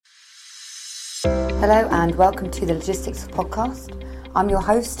Hello and welcome to the Logistics Podcast. I'm your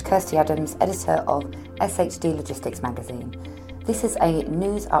host, Kirsty Adams, editor of SHD Logistics magazine. This is a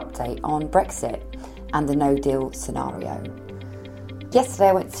news update on Brexit and the no-deal scenario. Yesterday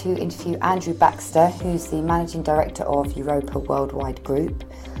I went to interview Andrew Baxter, who's the managing director of Europa Worldwide Group.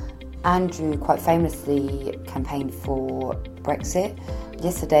 Andrew quite famously campaigned for Brexit.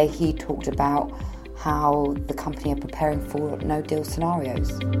 Yesterday he talked about how the company are preparing for no-deal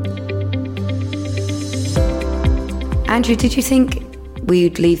scenarios. Andrew, did you think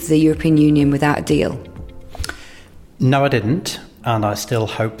we'd leave the European Union without a deal? No, I didn't, and I still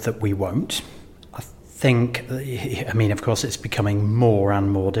hope that we won't. Of course, it's becoming more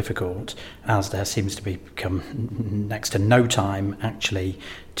and more difficult as there seems to become next to no time actually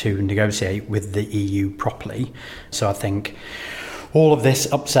to negotiate with the EU properly. So I think all of this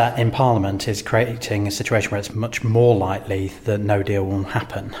upset in Parliament is creating a situation where it's much more likely that no deal will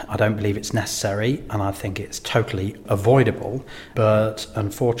happen. I don't believe it's necessary, and I think it's totally avoidable. But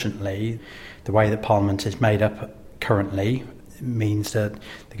unfortunately, the way that Parliament is made up currently means that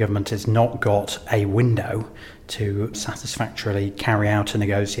the government has not got a window to satisfactorily carry out a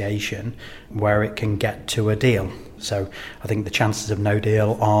negotiation where it can get to a deal. So I think the chances of no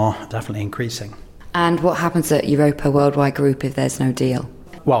deal are definitely increasing. And what happens at Europa Worldwide Group if there's no deal?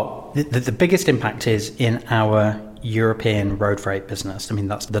 Well, the biggest impact is in our European road freight business. I mean,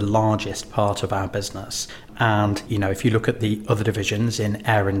 that's the largest part of our business. And, if you look at the other divisions in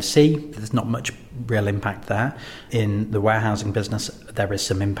air and sea, there's not much real impact there. In the warehousing business, there is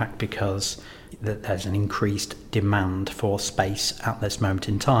some impact because there's an increased demand for space at this moment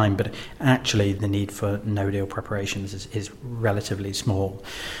in time. But actually, the need for no-deal preparations is relatively small.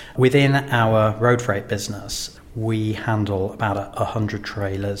 Within our road freight business, we handle about 100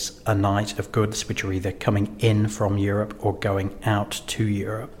 trailers a night of goods which are either coming in from Europe or going out to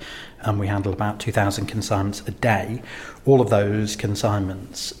Europe. And we handle about 2,000 consignments a day. All of those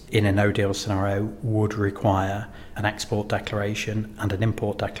consignments in a no-deal scenario would require an export declaration and an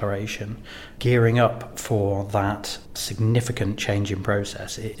import declaration. Gearing up for that significant change in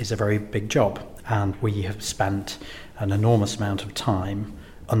process is a very big job. And we have spent an enormous amount of time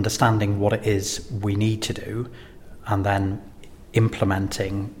understanding what it is we need to do and then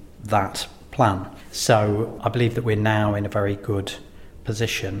implementing that plan. So I believe that we're now in a very good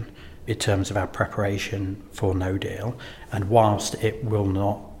position in terms of our preparation for no deal. And whilst it will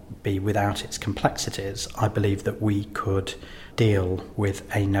not be without its complexities, I believe that we could deal with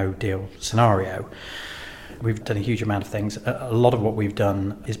a no deal scenario. We've done a huge amount of things. A lot of what we've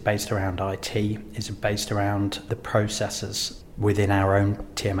done is based around IT, is based around the processes within our own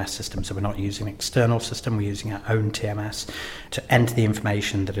TMS system. So we're not using an external system, we're using our own TMS to enter the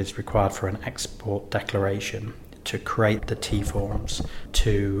information that is required for an export declaration, to create the T-forms,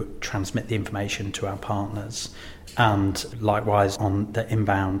 to transmit the information to our partners, and likewise on the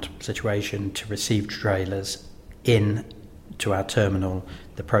inbound situation to receive trailers in to our terminal,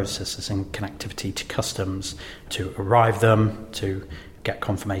 the processes and connectivity to customs, to arrive them, to get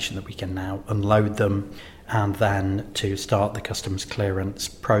confirmation that we can now unload them, and then to start the customs clearance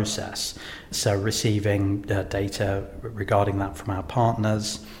process. So receiving data regarding that from our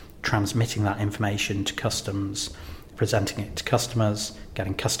partners, transmitting that information to customs, presenting it to customers,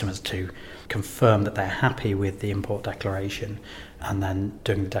 getting customers to confirm that they're happy with the import declaration, and then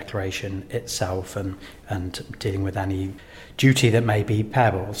doing the declaration itself and dealing with any duty that may be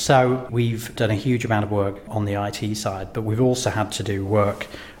payable. So we've done a huge amount of work on the IT side, but we've also had to do work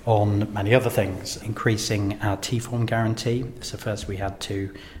on many other things, increasing our T-form guarantee. So first we had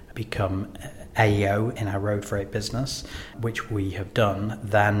to become AEO in our road freight business, which we have done.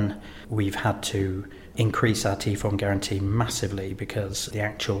 Then we've had to increase our T-form guarantee massively because the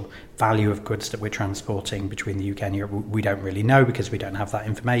actual value of goods that we're transporting between the UK and Europe, we don't really know because we don't have that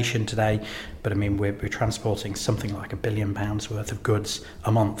information today. But we're transporting something like £1 billion worth of goods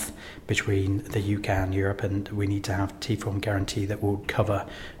a month between the UK and Europe, and we need to have T-form guarantee that will cover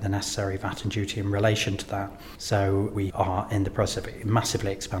the necessary VAT and duty in relation to that. So we are in the process of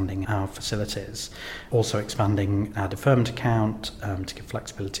massively expanding our facilities, also expanding our deferment account to give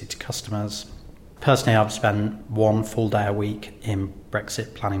flexibility to customers. Personally, I've spent one full day a week in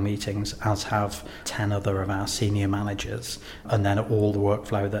Brexit planning meetings, as have 10 other of our senior managers, and then all the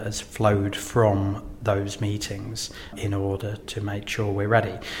workflow that has flowed from those meetings in order to make sure we're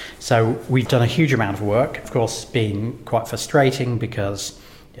ready. So we've done a huge amount of work. Of course, it's been quite frustrating because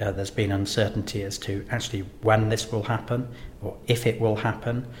there's been uncertainty as to actually when this will happen or if it will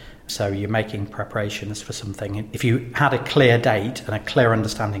happen. So you're making preparations for something. If you had a clear date and a clear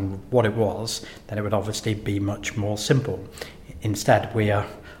understanding of what it was, then it would obviously be much more simple. Instead, we are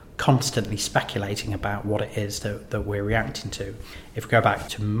constantly speculating about what it is that we're reacting to. If we go back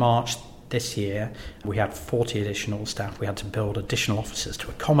to March this year, we had 40 additional staff. We had to build additional offices to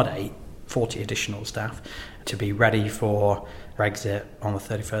accommodate 40 additional staff to be ready for Brexit on the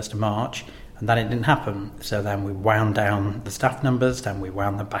 31st of March. And then it didn't happen. So then we wound down the staff numbers, then we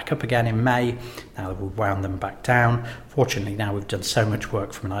wound them back up again in May. Now we've wound them back down. Fortunately, now we've done so much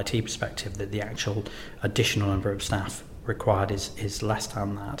work from an IT perspective that the actual additional number of staff required is less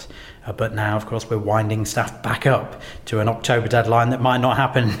than that. But now, of course, we're winding staff back up to an October deadline that might not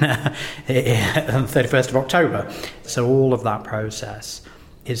happen on the 31st of October. So all of that process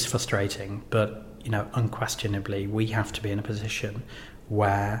is frustrating, but unquestionably, we have to be in a position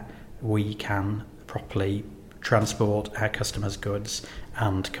where we can properly transport our customers' goods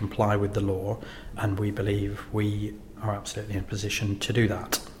and comply with the law, and we believe we are absolutely in a position to do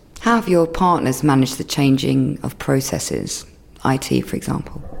that. How have your partners managed the changing of processes, IT, for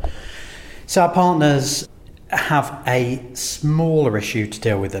example? So our partners have a smaller issue to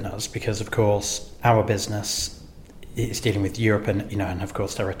deal with than us because, of course, our business is dealing with Europe and of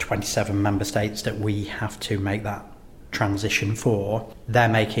course there are 27 member states that we have to make that transition for. They're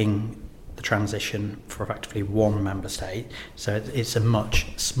making the transition for effectively one member state, so it's a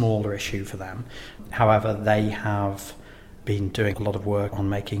much smaller issue for them. However, they have been doing a lot of work on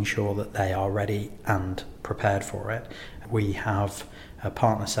making sure that they are ready and prepared for it. We have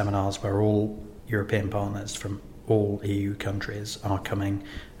partner seminars where all European partners from all EU countries are coming.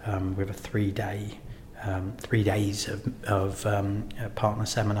 We have a 3 days of partner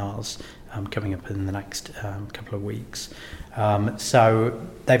seminars coming up in the next couple of weeks. So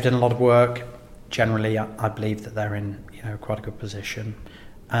they've done a lot of work. Generally, I believe that they're in quite a good position,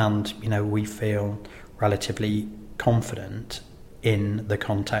 and we feel relatively confident in the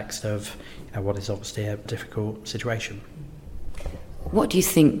context of what is obviously a difficult situation. What do you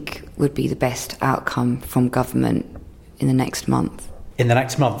think would be the best outcome from government in the next month? In the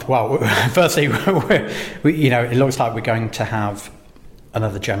next month? Well, firstly, it looks like we're going to have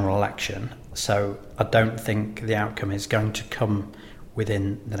another general election. So I don't think the outcome is going to come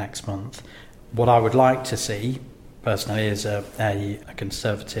within the next month. What I would like to see, personally, is a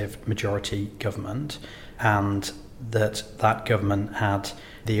Conservative majority government, and that government had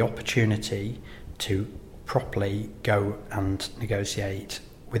the opportunity to properly go and negotiate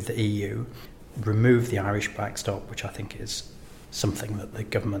with the EU, remove the Irish backstop, which I think is something that the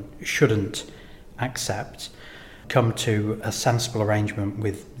government shouldn't accept, come to a sensible arrangement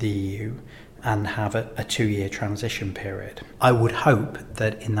with the EU and have a 2-year transition period. I would hope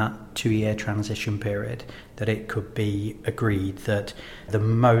that in that 2-year transition period that it could be agreed that the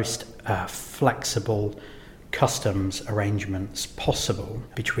most flexible customs arrangements possible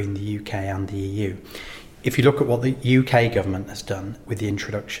between the UK and the EU. If you look at what the UK government has done with the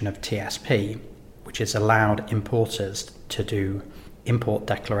introduction of TSP, which has allowed importers to do import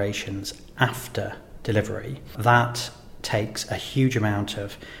declarations after delivery, that takes a huge amount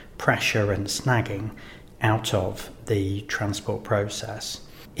of pressure and snagging out of the transport process.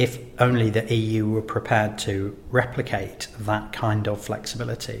 If only the EU were prepared to replicate that kind of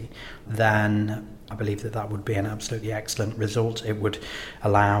flexibility, then I believe that would be an absolutely excellent result. It would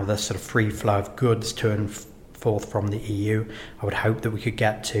allow the sort of free flow of goods to and forth from the EU. I would hope that we could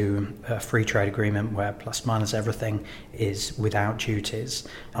get to a free trade agreement where plus minus everything is without duties.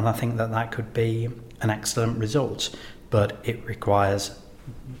 And I think that could be an excellent result. But it requires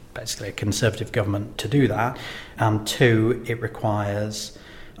basically a Conservative government to do that. And 2, it requires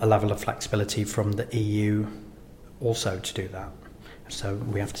a level of flexibility from the EU also to do that. So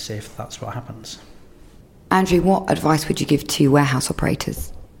we have to see if that's what happens. Andrew, what advice would you give to warehouse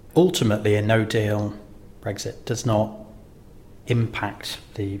operators? Ultimately, a no-deal Brexit does not impact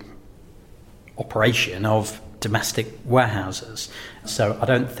the operation of domestic warehouses. So I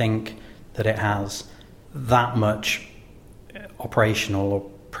don't think that it has that much operational or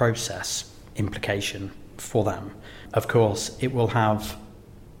process implication for them. Of course, it will have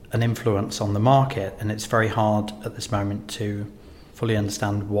an influence on the market, and it's very hard at this moment to fully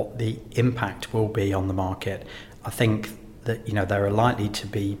understand what the impact will be on the market. I think that there are likely to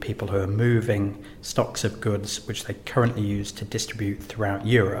be people who are moving stocks of goods which they currently use to distribute throughout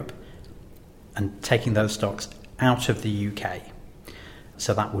Europe and taking those stocks out of the UK.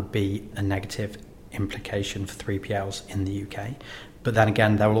 So that would be a negative implication for 3PLs in the UK. But then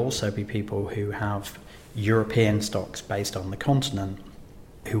again, there will also be people who have European stocks based on the continent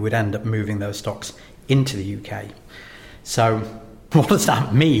who would end up moving those stocks into the UK. So what does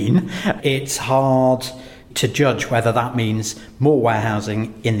that mean? It's hard to judge whether that means more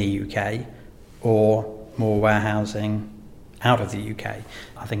warehousing in the UK or more warehousing out of the UK,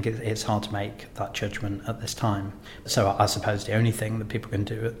 I think it's hard to make that judgment at this time. So I suppose the only thing that people can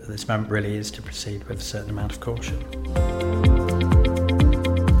do at this moment really is to proceed with a certain amount of caution.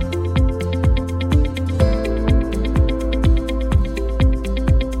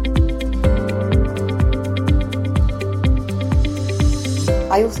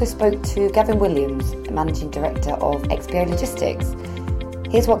 I also spoke to Gavin Williams, Managing Director of XPO Logistics.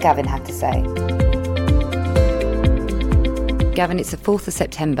 Here's what Gavin had to say. Gavin, it's the 4th of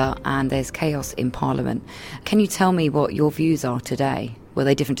September and there's chaos in Parliament. Can you tell me what your views are today? Were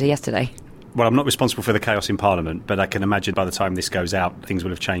they different to yesterday? Well, I'm not responsible for the chaos in Parliament, but I can imagine by the time this goes out, things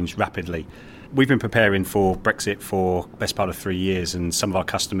will have changed rapidly. We've been preparing for Brexit for the best part of 3 years, and some of our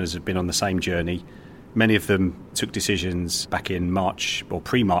customers have been on the same journey. Many of them took decisions back in March or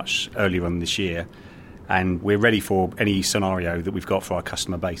pre-March earlier on this year, and we're ready for any scenario that we've got for our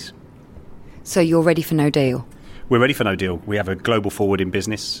customer base. So you're ready for no deal? We're ready for no deal. We have a global forwarding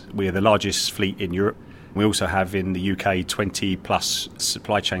business. We are the largest fleet in Europe. We also have in the UK 20 plus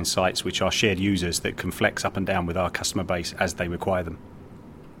supply chain sites which are shared users that can flex up and down with our customer base as they require them.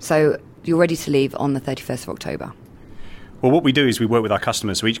 So you're ready to leave on the 31st of October? Well, what we do is we work with our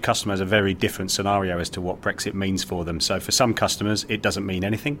customers. So each customer has a very different scenario as to what Brexit means for them. So for some customers, it doesn't mean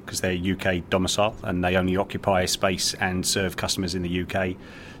anything because they're UK domicile and they only occupy space and serve customers in the UK.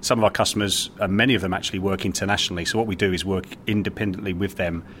 Some of our customers, many of them actually work internationally. So what we do is work independently with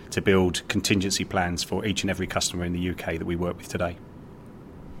them to build contingency plans for each and every customer in the UK that we work with today.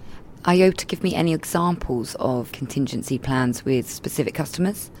 Are you able to give me any examples of contingency plans with specific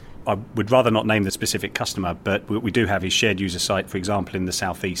customers? I would rather not name the specific customer, but what we do have is shared user site, for example, in the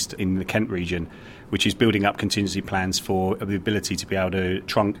southeast, in the Kent region, which is building up contingency plans for the ability to be able to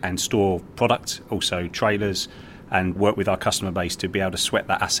trunk and store product, also trailers, and work with our customer base to be able to sweat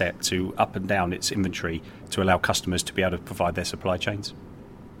that asset to up and down its inventory to allow customers to be able to provide their supply chains.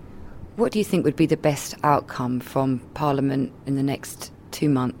 What do you think would be the best outcome from Parliament in the next 2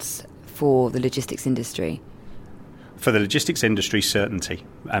 months for the logistics industry? For the logistics industry, certainty.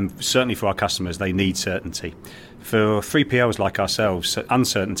 And certainly for our customers, they need certainty. For 3PLs like ourselves,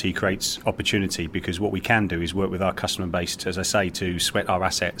 uncertainty creates opportunity because what we can do is work with our customer base, as I say, to sweat our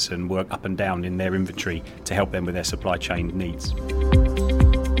assets and work up and down in their inventory to help them with their supply chain needs.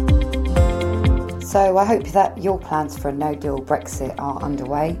 So I hope that your plans for a no-deal Brexit are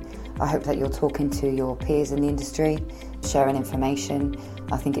underway. I hope that you're talking to your peers in the industry, sharing information.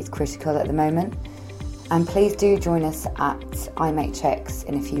 I think it's critical at the moment. And please do join us at IMHX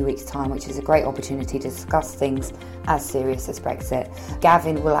in a few weeks' time, which is a great opportunity to discuss things as serious as Brexit.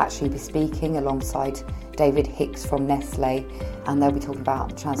 Gavin will actually be speaking alongside David Hicks from Nestle, and they'll be talking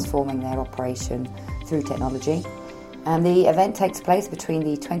about transforming their operation through technology. And the event takes place between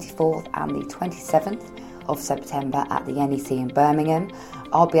the 24th and the 27th of September at the NEC in Birmingham.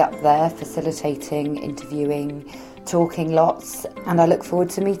 I'll be up there facilitating, interviewing, talking lots, and I look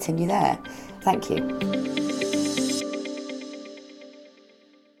forward to meeting you there. Thank you.